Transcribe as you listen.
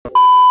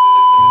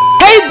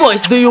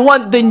boys, do you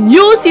want the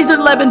new Season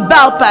 11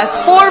 Battle Pass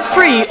for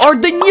free or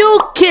the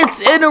new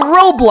kits in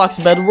Roblox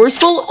Bedwars?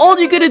 Well, all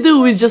you gotta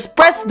do is just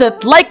press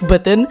that like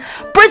button,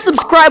 press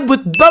subscribe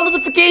with bell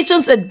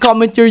notifications, and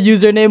comment your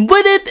username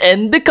with it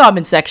in the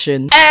comment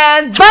section.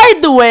 And by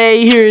the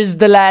way, here's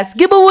the last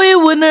giveaway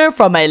winner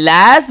from my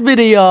last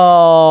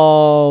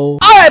video.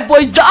 Alright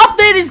boys, the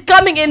update is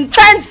coming in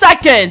 10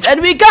 seconds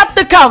and we got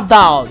the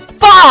countdown.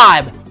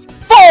 5,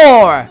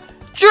 4,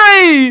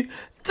 3,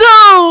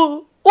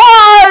 2,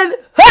 1.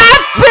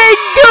 Happy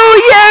New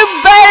Year,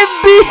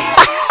 baby!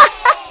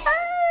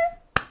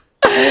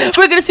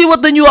 We're gonna see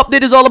what the new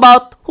update is all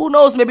about. Who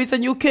knows, maybe it's a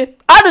new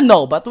kit. I don't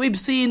know, but we've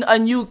seen a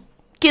new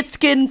kit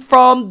skin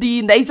from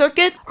the Laser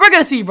kit. We're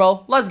gonna see,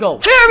 bro. Let's go.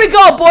 Here we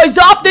go, boys.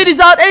 The update is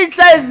out and it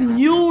says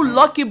new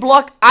Lucky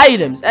Block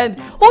items. And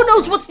who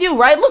knows what's new,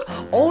 right? Look.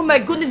 Oh my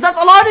goodness, that's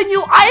a lot of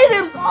new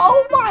items.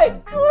 Oh my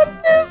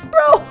goodness,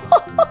 bro.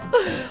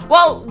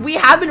 Well, we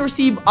haven't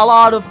received a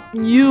lot of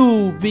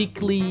new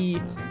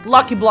weekly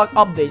Lucky Block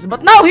updates,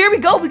 but now here we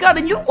go. We got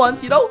the new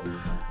ones,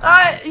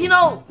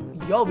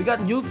 Yo, we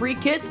got new free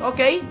kits,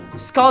 okay.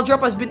 Skull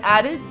Drop has been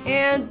added,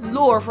 and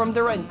Lure from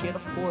the Rent kit,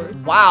 of course.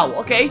 Wow,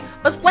 okay.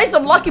 Let's play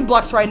some Lucky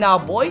Blocks right now,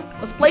 boy.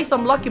 Let's play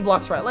some Lucky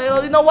Blocks right.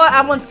 You know what?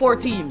 I want 4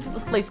 teams.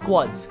 Let's play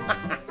squads.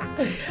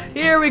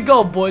 Here we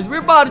go, boys. We're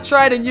about to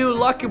try the new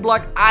Lucky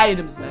Block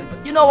items, man.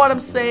 But you know what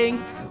I'm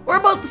saying? We're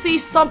about to see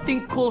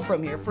something cool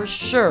from here, for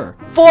sure.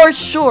 For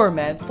sure,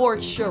 man. For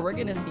sure. We're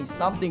gonna see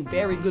something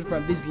very good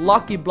from this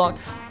Lucky Block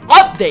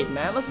update,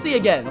 man. Let's see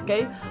again,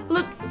 okay?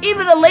 Look,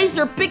 even a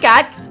laser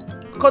pickaxe,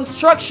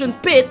 construction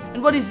pit,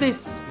 and what is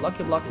this?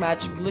 Lucky Block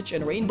match, glitch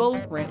and rainbow.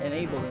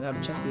 Enable and have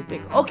a chance to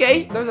pick.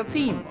 Okay, there's a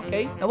team,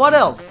 okay? And what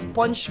else?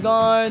 Punch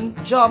gun,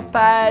 jump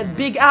pad,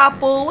 big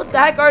apple. What the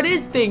heck are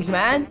these things,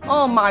 man?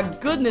 Oh my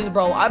goodness,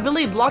 bro. I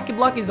believe Lucky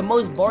Block is the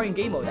most boring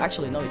game mode.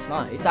 Actually, no, it's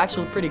not. It's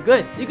actually pretty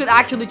good. You could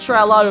actually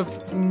try a lot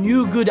of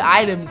new good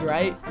items,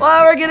 right?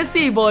 Well, we're gonna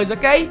see, boys,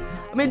 okay?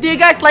 I mean, do you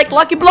guys like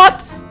Lucky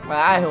Blocks? Well,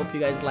 I hope you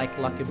guys like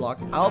Lucky Block.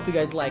 I hope you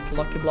guys like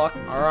Lucky Block.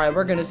 Alright,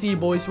 we're gonna see,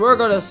 boys. We're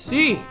gonna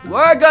see.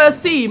 We're gonna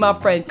see, my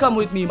friend. Come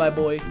with me, my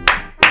boy.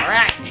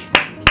 Alright.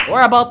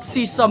 We're about to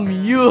see some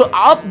new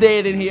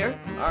update in here.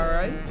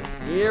 Alright.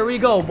 Here we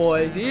go,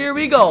 boys. Here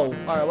we go.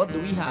 Alright, what do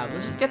we have?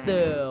 Let's just get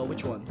the...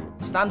 which one?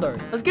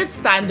 Standard. Let's get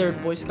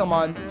standard, boys. Come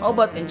on. How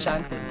about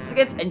enchanted? Let's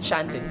get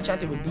enchanted.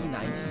 Enchanted would be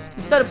nice.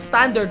 Instead of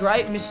standard,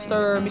 right?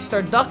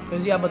 Mr. Duck.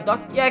 Does he have a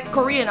duck? Yeah,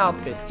 Korean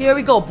outfit. Here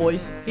we go,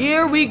 boys.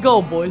 Here we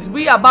go, boys.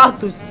 We about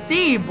to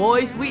see,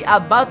 boys. We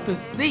about to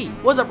see.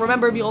 What's up?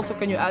 Remember me also.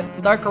 Can you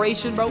add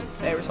decoration, bro?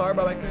 Very sorry,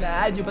 bro. I couldn't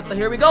add you. But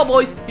here we go,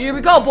 boys. Here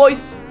we go,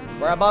 boys.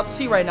 We're about to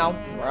see right now.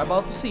 We're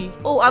about to see.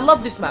 Oh, I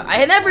love this map. I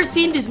had never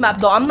seen this map,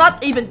 though. I'm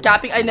not even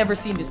capping. I never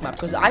seen this map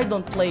because I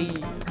don't play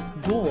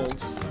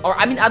duels. Or,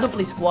 I mean, I don't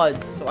play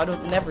squads. So, I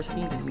don't never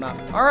seen this map.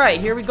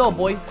 Alright, here we go,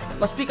 boy.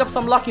 Let's pick up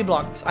some Lucky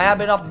Blocks. I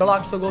have enough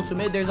blocks to go to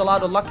mid. There's a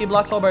lot of Lucky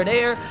Blocks over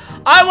there.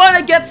 I want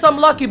to get some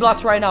Lucky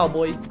Blocks right now,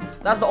 boy.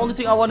 That's the only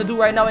thing I want to do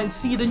right now and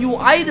see the new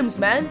items,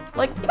 man.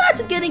 Like,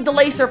 imagine getting the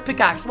laser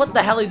pickaxe. What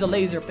the hell is a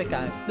laser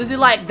pickaxe? Does it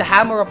like the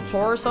hammer of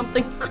Thor or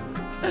something?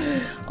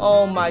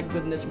 Oh my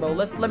goodness, bro.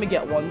 Let me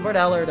get one. Where the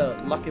hell are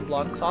the Lucky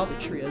Blocks? Off the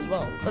tree as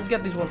well. Let's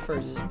get this one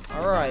first.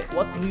 Alright,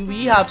 what do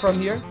we have from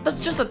here? That's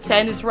just a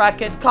tennis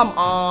racket. Come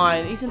on.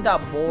 Isn't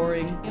that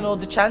boring? You know,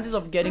 the chances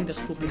of getting the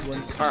stupid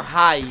ones are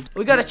high.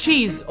 We got a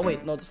cheese. Oh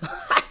wait, no, this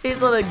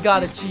is not. I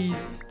got a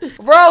cheese.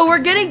 Bro, we're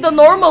getting the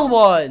normal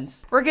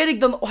ones. We're getting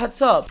the...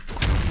 What's up?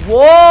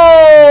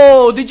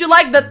 Whoa! Did you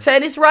like the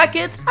tennis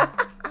racket?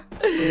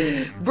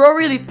 Bro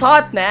really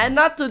thought, man.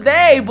 Not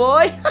today,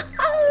 boy.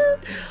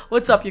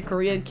 What's up, you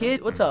Korean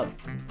kid? What's up?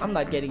 I'm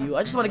not getting you.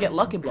 I just want to get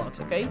Lucky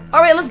Blocks, okay?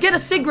 Alright, let's get a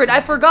Sigrid.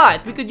 I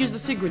forgot. We could use the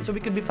Sigrid so we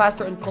could be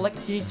faster and collect.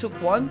 He took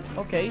one.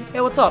 Okay.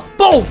 Hey, what's up?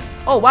 Boom!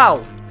 Oh,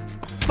 wow.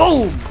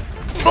 Boom!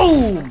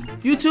 Boom!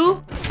 You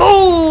too?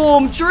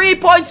 Boom! 3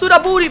 points to the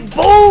booty.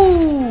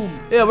 Boom!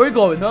 Yeah, where you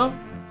going, huh?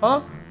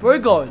 Huh? Where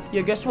you going?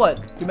 Yeah, guess what?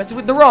 You're messing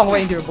with the wrong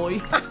reindeer,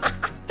 boy.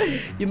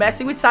 You're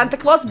messing with Santa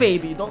Claus,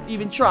 baby. Don't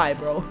even try,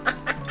 bro.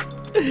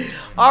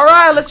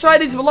 Alright, let's try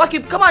this Lucky.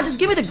 Come on, just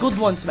give me the good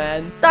ones,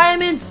 man.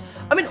 Diamonds.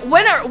 I mean,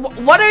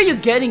 what are you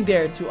getting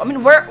there to? I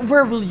mean,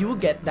 where will you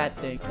get that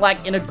thing?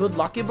 Like in a good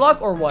Lucky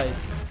Block or what?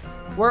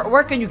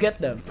 Where can you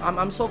get them?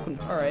 I'm so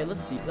confused. Alright,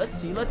 let's see.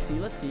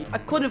 I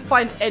couldn't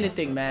find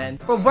anything, man.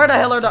 Bro, where the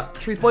hell are the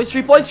 3 points?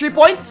 3 points? 3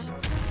 points?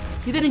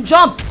 He didn't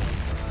jump.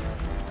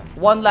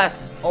 One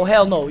less. Oh,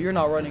 hell no. You're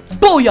not running.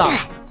 Booyah!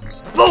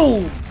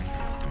 Boom!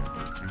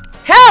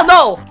 Hell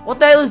no! What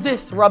the hell is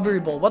this? Rubbery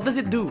ball. What does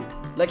it do?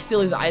 Like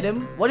steal his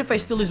item? What if I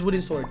steal his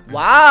wooden sword?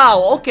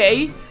 Wow,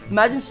 okay.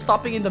 Imagine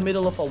stopping in the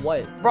middle of a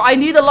what? Bro, I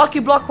need a Lucky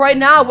Block right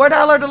now. Where the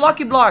hell are the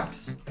Lucky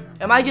Blocks?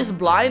 Am I just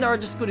blind or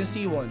just couldn't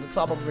see one? The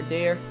top over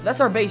there.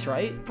 That's our base,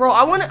 right? Bro,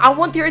 I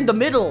want here in the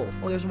middle.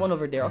 Oh, there's one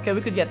over there. Okay,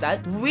 we could get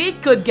that. We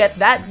could get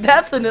that.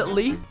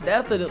 Definitely.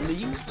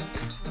 Definitely.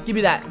 Give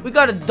me that. We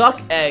got a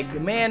duck egg.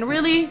 Man,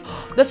 really?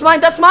 That's mine.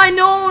 That's mine.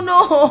 No,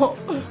 no.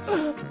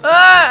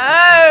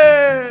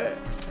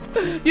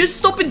 You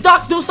stupid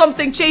duck, do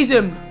something. Chase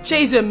him.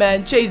 Chase him,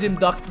 man. Chase him,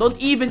 duck. Don't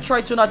even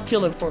try to not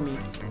kill him for me.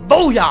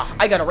 Booyah!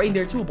 I got a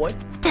reindeer too, boy.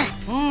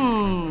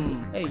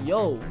 Hey,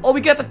 yo. Oh, we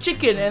got a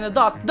chicken and a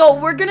duck. No,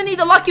 we're gonna need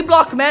a lucky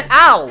block, man.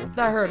 Ow.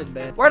 That hurted,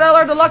 man. Where the hell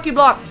are the lucky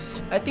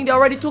blocks? I think they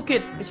already took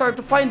it. It's hard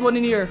to find one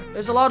in here.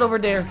 There's a lot over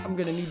there. I'm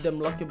gonna need them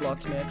lucky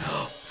blocks, man.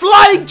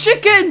 Flying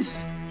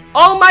chickens!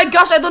 Oh my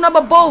gosh, I don't have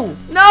a bow.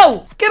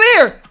 No! Come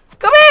here!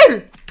 Come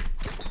here!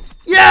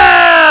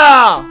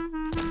 Yeah!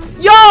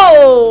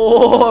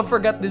 Yo! I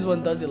forgot this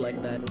one does it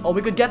like that. Oh,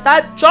 we could get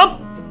that.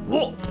 Jump!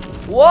 Whoa!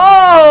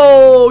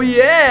 Whoa!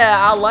 Yeah!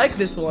 I like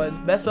this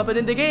one. Best weapon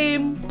in the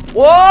game.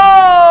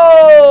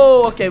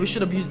 Whoa! Okay, we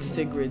should have used the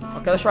Sigrid.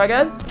 Okay, let's try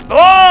again.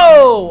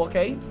 Whoa!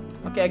 Okay.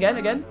 Okay,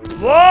 again.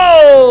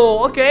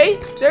 Whoa! Okay,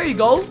 there you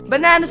go.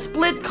 Banana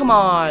split, come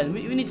on.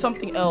 We need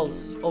something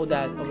else. Oh,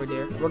 that over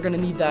there. We're gonna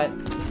need that.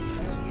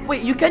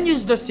 Wait, you can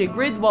use the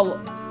Sigrid? Well,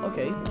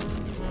 okay.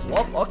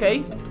 Well,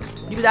 okay.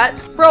 Give me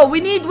that. Bro,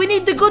 we need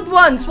the good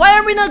ones. Why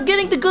are we not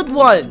getting the good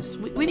ones?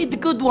 We need the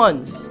good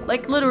ones.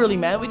 Like, literally,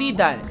 man. We need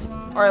that.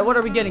 Alright, what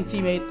are we getting,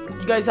 teammate?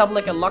 You guys have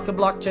like a lucky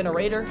block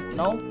generator?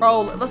 No?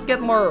 Bro, let's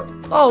get more.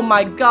 Oh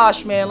my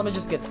gosh, man. Let me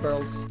just get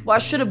pearls. Well, I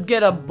should have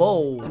get a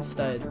bow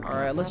instead.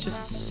 Alright, let's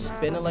just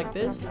spin it like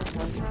this.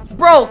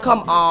 Bro,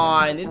 come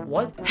on.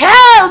 What?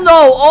 Hell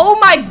no! Oh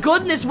my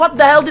goodness, what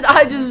the hell did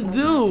I just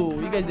do?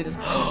 You guys did this.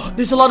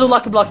 There's a lot of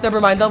lucky blocks. Never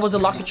mind, that was a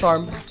lucky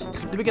charm.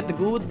 Did we get the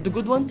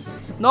good ones?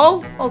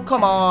 No? Oh,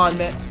 come on,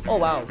 man. Oh,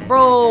 wow.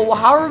 Bro,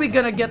 how are we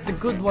gonna get the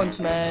good ones,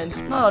 man?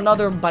 Not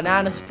another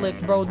banana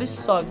split, bro. This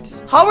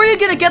sucks. How are you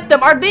gonna get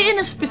them? Are they in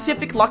a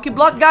specific lucky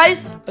block,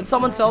 guys? Can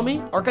someone tell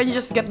me? Or can you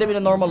just get them in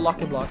a normal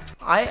lucky block?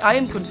 I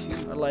am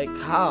confused. Like,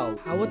 how?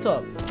 What's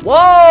up?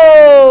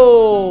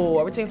 Whoa!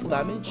 Are we taking full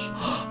damage?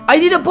 I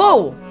need a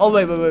bow! Oh,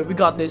 wait. We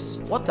got this.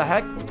 What the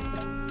heck?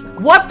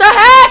 What the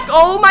heck?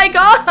 Oh, my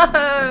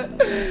God!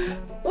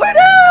 Where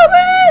the hell,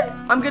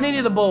 man? I'm gonna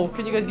need a bow.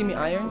 Can you guys give me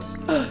irons?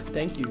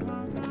 Thank you.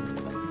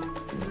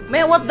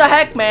 Man, what the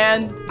heck,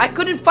 man? I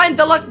couldn't find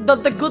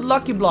the good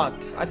lucky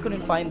blocks. I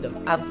couldn't find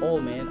them at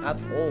all, man. At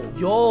all.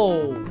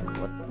 Yo.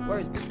 Where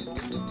is it?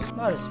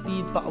 Not a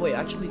speed, but wait,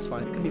 actually it's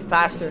fine. It can be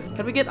faster.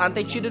 Can we get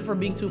anti-cheated for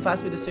being too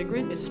fast with the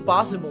Sigrid? It's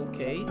possible,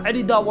 okay? I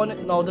did that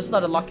one. No, that's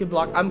not a lucky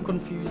block. I'm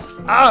confused.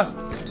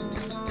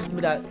 Give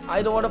me that.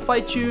 I don't want to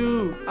fight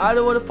you. I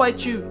don't want to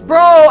fight you.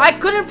 Bro, I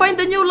couldn't find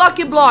the new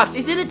lucky blocks.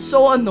 Isn't it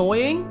so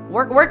annoying?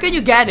 Where can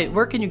you get it?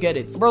 Where can you get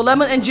it? Bro,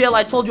 Lemon and JL,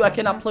 I told you I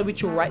cannot play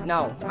with you right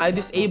now. I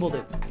disabled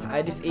it.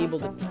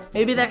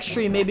 Maybe next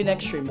stream.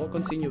 We'll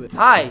continue it.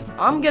 Hi.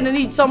 I'm gonna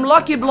need some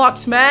lucky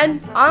blocks,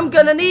 man. I'm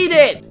gonna need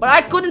it. But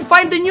I couldn't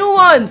find the new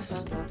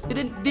ones.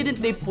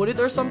 Didn't they put it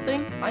or something?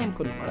 I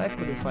couldn't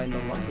find the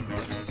lucky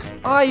blocks.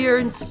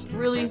 Irons.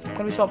 Really?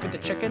 Can we swap with the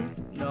chicken?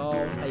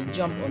 No, I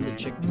jumped on the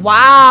chicken.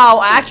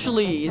 Wow,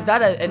 actually, is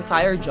that an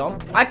entire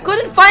jump? I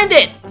couldn't find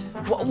it.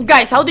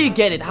 Guys, how do you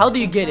get it?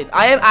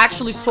 I am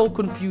actually so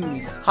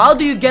confused. How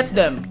do you get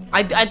them?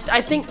 I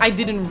think I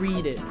didn't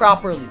read it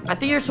properly. I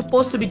think you're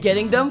supposed to be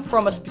getting them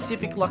from a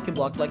specific lucky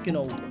block, like, you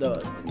know,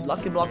 the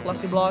lucky block,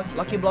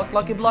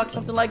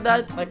 something like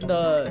that. Like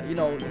the, you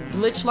know,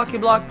 glitch lucky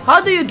block.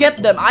 How do you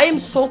get them? I am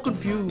so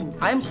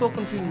confused.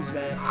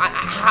 man.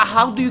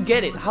 How do you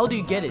get it?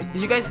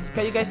 Can you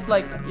guys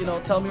like, you know,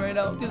 tell me right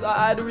now? Because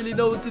I don't really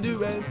know what to do,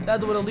 man. I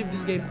don't want to leave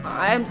this game.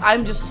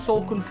 I'm just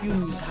so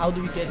confused. How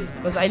do we get it?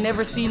 Because I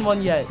never seen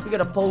one yet. We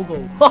got a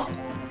pogo.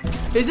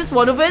 Is this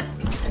one of it?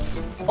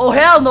 Oh,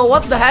 hell no.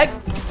 What the heck?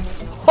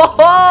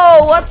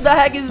 Oh, what the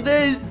heck is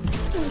this?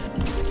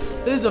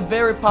 This is a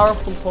very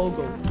powerful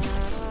pogo.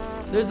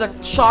 There's a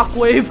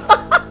shockwave.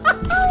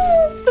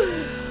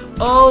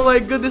 Oh my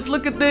goodness,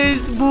 look at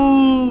this.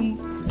 Boom.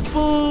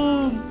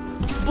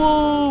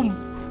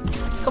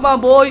 Come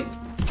on, boy.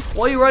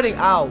 Why are you running?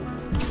 Ow.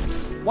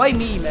 Why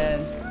me,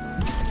 man?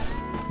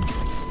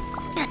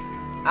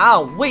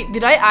 Ow. Wait,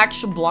 did I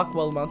actually block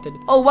while mounted?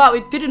 Oh, wow.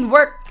 It didn't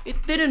work.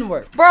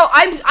 Bro,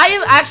 I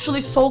am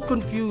actually so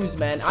confused,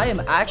 man. I am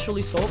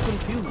actually so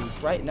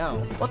confused right now.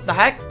 What the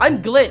heck?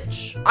 I'm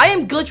glitch. I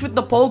am glitch with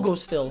the pogo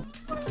still.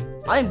 Look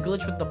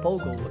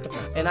at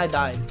that. And I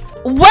died.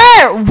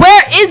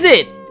 Where is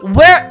it?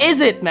 Where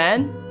is it,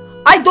 man?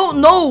 I don't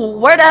know.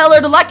 Where the hell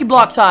are the lucky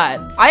blocks at?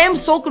 I am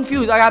so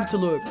confused. I have to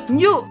look.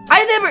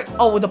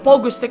 Oh, the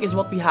pogo stick is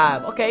what we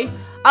have. Okay.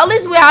 At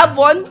least we have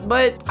one,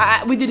 but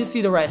we didn't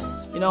see the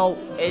rest. You know,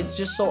 it's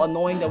just so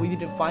annoying that we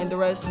didn't find the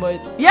rest.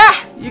 But yeah,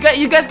 you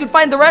guys could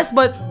find the rest.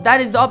 But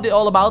that is the update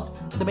all about.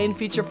 The main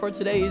feature for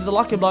today is the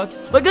lucky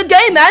blocks. But good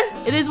game, man.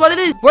 It is what it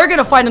is. We're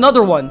gonna find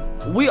another one.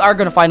 We are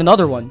gonna find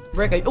another one.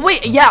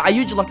 Wait, yeah, a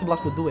huge lucky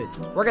block will do it.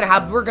 We're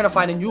gonna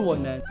find a new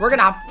one, man. We're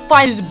gonna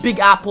find this big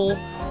apple.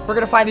 We're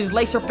gonna find this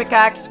laser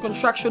pickaxe,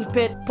 construction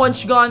pit,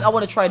 punch gun. I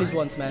want to try these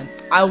ones, man.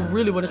 I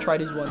really want to try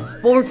these ones.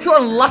 But we're too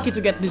unlucky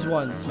to get these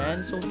ones,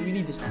 man. So we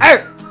need this.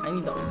 I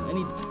need that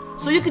one.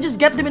 So you could just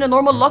get them in a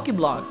normal lucky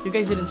block. You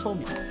guys didn't tell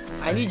me.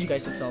 I need you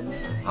guys to tell me.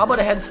 How about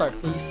a head start,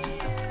 please?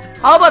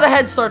 How about a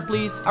head start,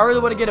 please? I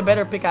really want to get a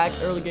better pickaxe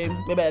early game.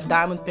 Maybe a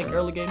diamond pick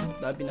early game.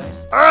 That'd be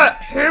nice. All right,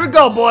 here we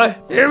go, boy.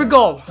 Here we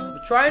go.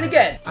 We're trying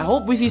again. I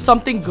hope we see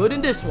something good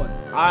in this one.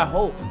 I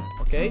hope.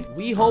 Okay,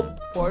 we hope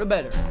for the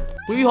better.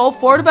 We hope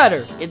for the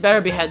better. It better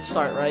be head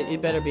start, right?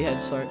 It better be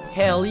head start.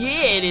 Hell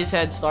yeah, it is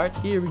head start.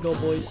 Here we go,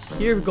 boys.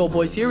 Here we go,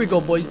 boys. Here we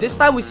go, boys. This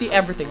time we see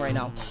everything right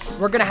now.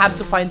 We're gonna have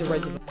to find the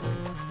reservoir.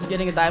 We're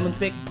getting a diamond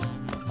pick.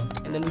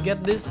 And then we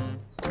get this.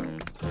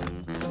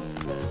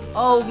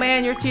 Oh,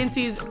 man, your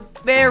TNT is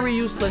very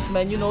useless,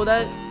 man. You know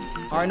that?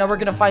 All right, now we're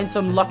gonna find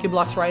some lucky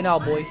blocks right now,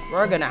 boy.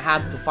 We're gonna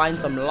have to find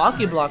some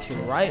lucky blocks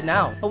right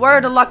now. But where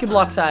are the lucky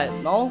blocks at?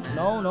 No,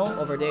 no, no.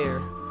 Over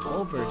there.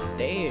 Over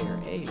there.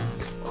 Hey,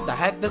 what the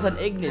heck? There's an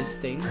ignis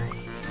thing.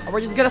 We're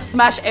just gonna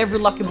smash every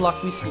lucky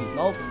block we see.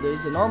 Nope,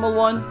 there's a normal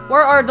one.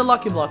 Where are the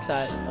lucky blocks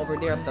at? Over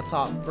there at the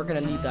top. We're gonna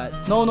need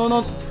that. No, no,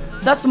 no.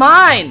 That's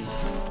mine.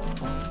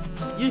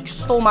 You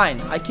stole mine.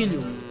 I kill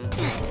you.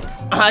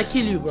 I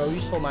kill you, bro. You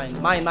stole mine.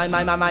 Mine.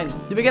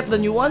 Did we get the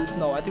new one?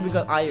 No, I think we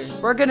got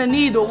iron. We're gonna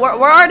need... Where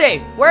are they?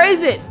 Where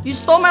is it? You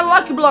stole my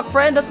lucky block,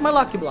 friend. That's my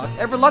lucky blocks.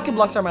 Every lucky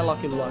blocks are my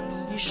lucky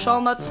blocks. You shall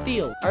not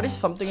steal. Are there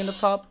something in the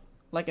top?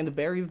 Like in the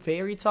very,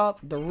 very top?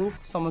 The roof?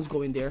 Someone's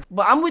going there.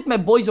 But I'm with my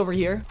boys over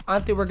here. I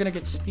don't think we're gonna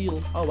get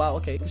steal. Oh, wow.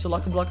 Okay. There's a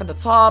lucky block at the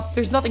top.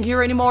 There's nothing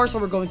here anymore, so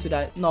we're going to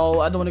that. No,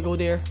 I don't want to go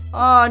there.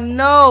 Oh,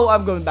 no.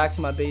 I'm going back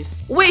to my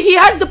base. Wait, he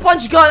has the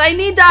punch gun. I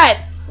need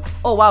that.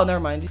 Oh, wow. Never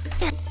mind.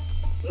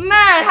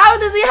 Man, how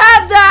does he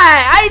have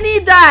that? I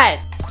need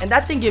that. And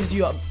that thing gives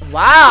you a...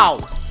 Wow.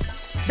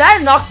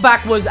 That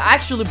knockback was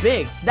actually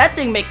big. That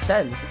thing makes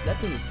sense. That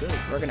thing is good.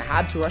 We're gonna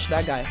have to rush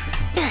that guy.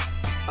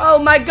 Oh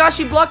my gosh,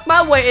 he blocked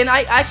my way and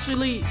I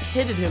actually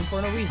hit him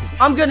for no reason.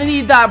 I'm gonna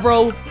need that,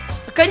 bro.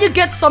 Can you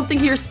get something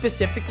here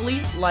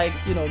specifically? Like,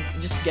 you know,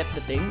 just get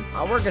the thing.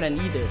 We're gonna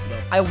need it, bro.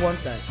 I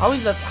want that. How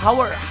is that?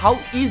 How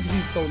is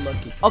he so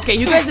lucky? Okay,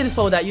 you guys didn't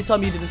sow that. You tell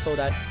me you didn't sow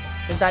that.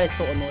 Because that is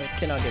so annoying.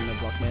 Cannot get my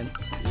block, man.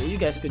 Yeah, you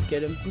guys could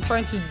get him. I'm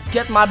trying to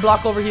get my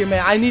block over here,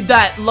 man. I need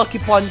that lucky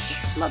punch.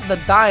 Not the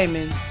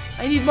diamonds.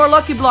 I need more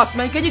lucky blocks,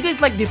 man. Can you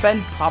guys, like,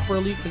 defend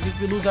properly? Because if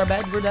we lose our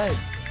bed, we're dead.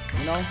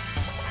 You know?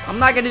 I'm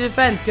not gonna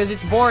defend because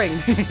it's boring.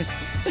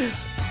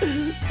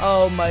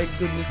 Oh, my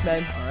goodness,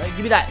 man. Alright,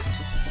 give me that.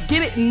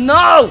 Give it.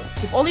 No!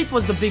 If only it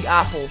was the big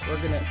apple.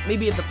 We're gonna...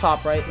 Maybe at the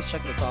top, right? Let's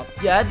check the top.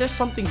 Yeah, there's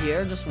something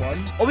here. Just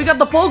one. Oh, we got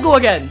the pogo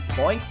again.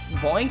 Boink.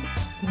 Boink.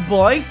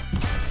 Boink.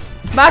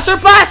 Smasher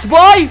pass,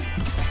 boy!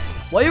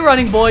 Why are you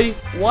running, boy?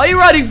 Why are you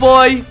running,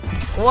 boy?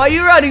 Why are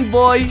you running,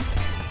 boy?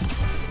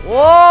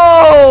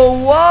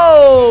 Whoa!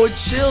 Whoa!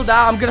 Chill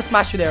down. I'm gonna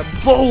smash you there.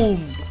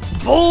 Boom!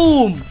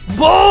 Boom!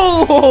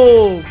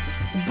 Boom!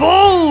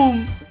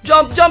 Boom!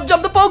 Jump, jump,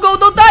 jump the pogo!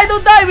 Don't die,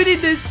 don't die! We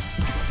need this.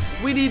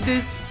 We need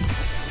this.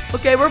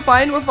 Okay, we're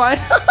fine, we're fine.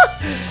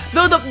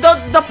 No,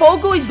 the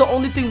pogo is the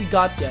only thing we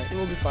got yet. It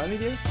will be fine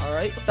with you.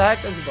 Alright, what the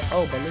heck is it?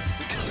 Oh,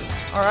 ballista.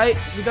 Alright,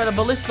 we got a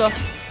ballista.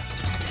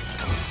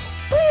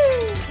 Woo!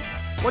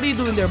 What are you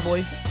doing there,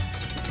 boy?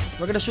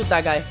 We're gonna shoot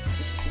that guy.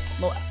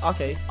 No,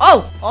 okay.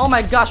 Oh! Oh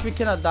my gosh, we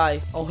cannot die.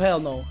 Oh, hell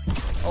no.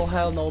 Oh,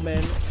 hell no,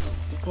 man.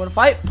 You wanna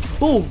fight?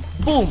 Boom!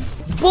 Boom!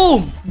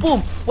 Boom!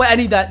 Boom! Wait, I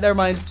need that. Never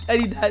mind. I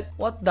need that.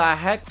 What the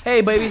heck?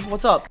 Hey, baby,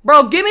 what's up?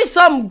 Bro, give me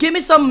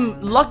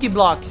some lucky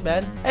blocks,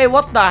 man. Hey,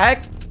 what the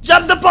heck?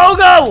 Jump the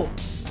pogo!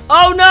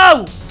 Oh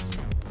no!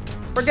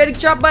 We're getting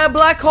trapped by a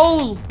black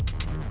hole.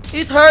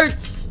 It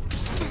hurts.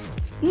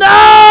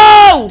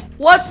 No!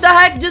 What the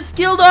heck just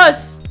killed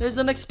us? There's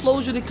an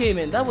explosion that came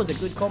in. That was a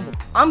good combo.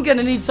 I'm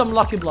gonna need some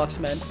lucky blocks,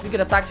 man. We got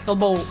a tactical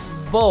bow.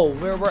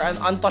 We're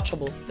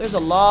untouchable. There's a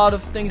lot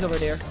of things over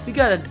there. We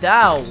got a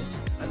dowel.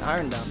 An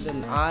iron dowel.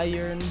 Then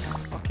iron.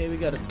 Okay, we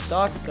got a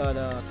duck. Got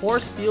a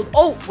force field.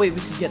 Oh, wait, we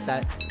can get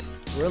that.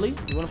 Really?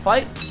 You wanna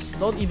fight?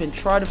 Don't even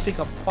try to pick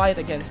a fight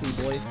against me,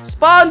 boy.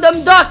 Spawn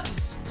them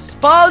ducks!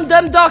 Spawn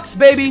them ducks,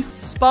 baby!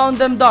 Spawn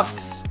them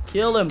ducks.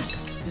 Kill him.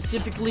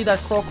 Specifically that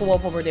croco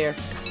up over there.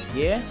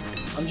 Yeah?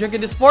 I'm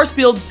drinking this force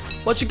field.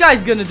 What you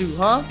guys gonna do,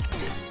 huh?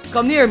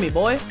 Come near me,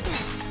 boy.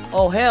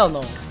 Oh, hell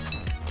no.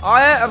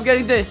 Alright, I'm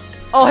getting this.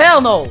 Oh,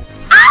 hell no.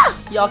 Ah!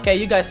 Yeah, okay,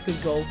 you guys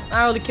could go. I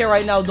don't really care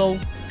right now, though.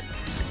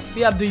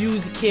 We have to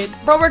use the kit.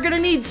 Bro, we're gonna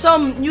need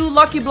some new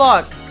lucky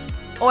blocks.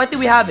 Oh, I think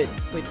we have it.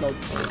 Wait, no.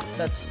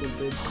 That's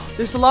stupid.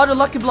 There's a lot of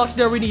lucky blocks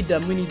there. We need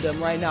them. We need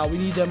them right now. We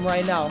need them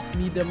right now.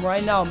 We need them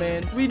right now,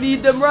 man. We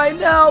need them right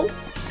now.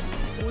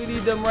 We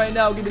need them right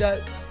now. Give me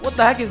that. What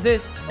the heck is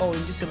this? Oh,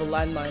 invisible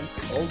landmine.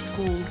 Old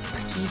school.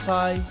 Speed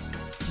pie.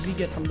 We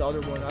get from the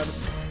other one.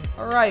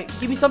 Alright,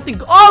 give me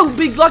something. Oh,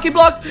 big lucky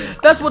block.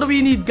 That's what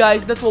we need,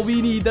 guys. That's what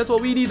we need. That's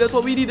what we need. That's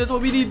what we need. That's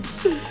what we need.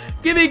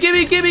 Give me, give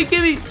me, give me,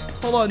 give me.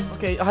 Hold on.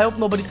 Okay, I hope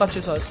nobody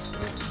touches us.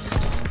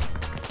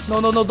 No,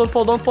 no, no. Don't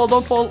fall. Don't fall.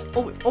 Don't fall.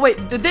 Oh, wait.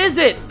 This is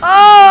it.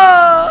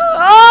 Oh,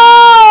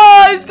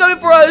 it's coming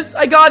for us.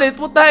 I got it.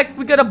 What the heck?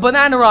 We got a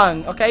banana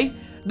run. Okay.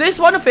 This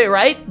one of it,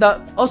 right?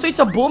 So it's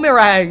a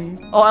boomerang.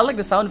 Oh, I like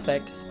the sound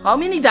effects. How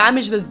many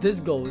damage does this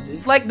go?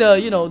 It's like the,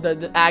 you know,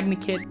 the Agni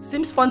kit.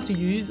 Seems fun to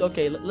use.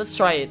 Okay, let's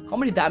try it. How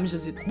many damage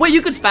does it? Wait,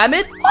 you could spam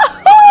it?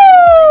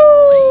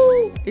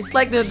 It's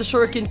like the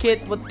shuriken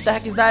kit. What the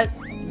heck is that?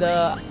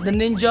 The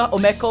ninja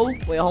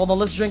Omeko. Wait, hold on.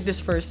 Let's drink this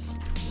first.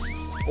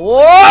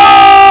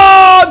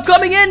 Oh, I'm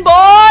coming in,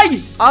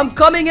 boy. I'm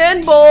coming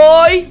in,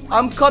 boy.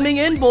 I'm coming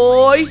in,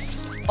 boy.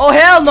 Oh,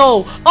 hell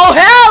no. Oh,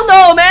 hell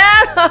no,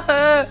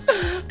 man.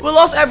 We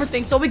lost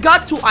everything. So we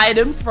got 2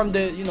 items from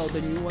the, you know,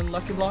 the new one,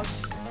 Lucky Block.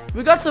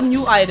 We got some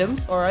new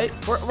items. All right.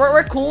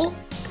 We're cool.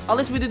 At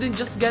least we didn't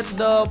just get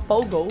the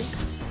pogo.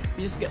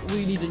 We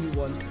need a new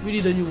one. We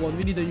need a new one.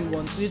 We need a new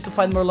one. We need to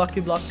find more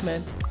Lucky Blocks,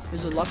 man.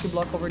 There's a Lucky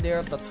Block over there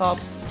at the top.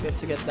 We have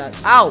to get that.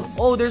 Ow!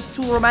 Oh, there's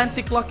 2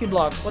 romantic Lucky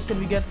Blocks. What can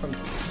we get from it?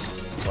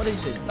 What is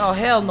this? No,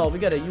 hell no. We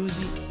gotta use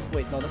it.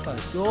 Wait, no, that's not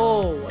it.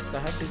 Yo, what the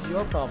heck is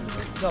your problem?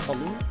 You got a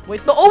balloon?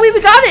 Wait, no. Oh, wait,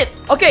 we got it!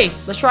 Okay,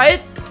 let's try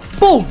it.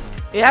 Boom!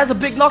 It has a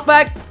big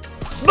knockback.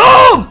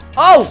 Boom!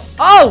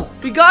 Oh,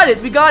 we got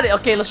it. We got it.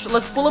 Okay, let's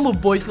pull a move,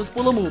 boys. Let's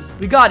pull a move.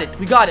 We got it.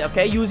 We got it.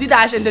 Okay, use the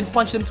dash and then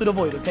punch them to the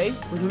void. Okay,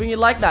 we're doing it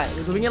like that.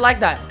 We're doing it like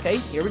that. Okay,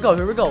 here we go.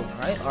 Here we go. All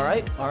right, all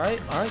right, all right,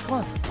 all right. Come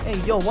on. Hey,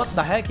 yo, what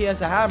the heck? He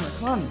has a hammer.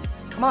 Come on,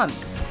 come on.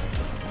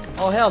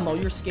 Oh hell no,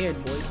 you're scared,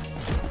 boy.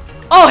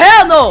 Oh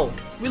hell no,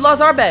 we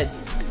lost our bed.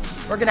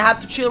 We're gonna have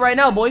to chill right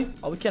now, boy.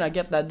 Oh, we cannot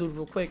get that dude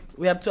real quick.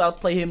 We have to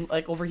outplay him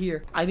like over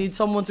here. I need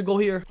someone to go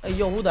here. Hey,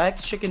 yo, who the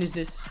heck's chicken is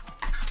this?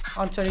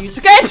 I'm turning you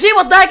to KFC.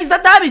 What the heck is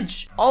that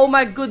damage? Oh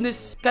my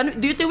goodness.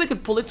 Do you think we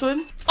could pull it to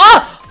him?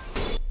 Ah!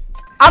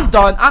 I'm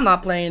done. I'm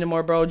not playing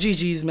anymore, bro.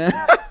 GG's, man.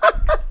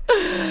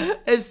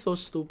 It's so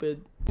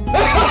stupid.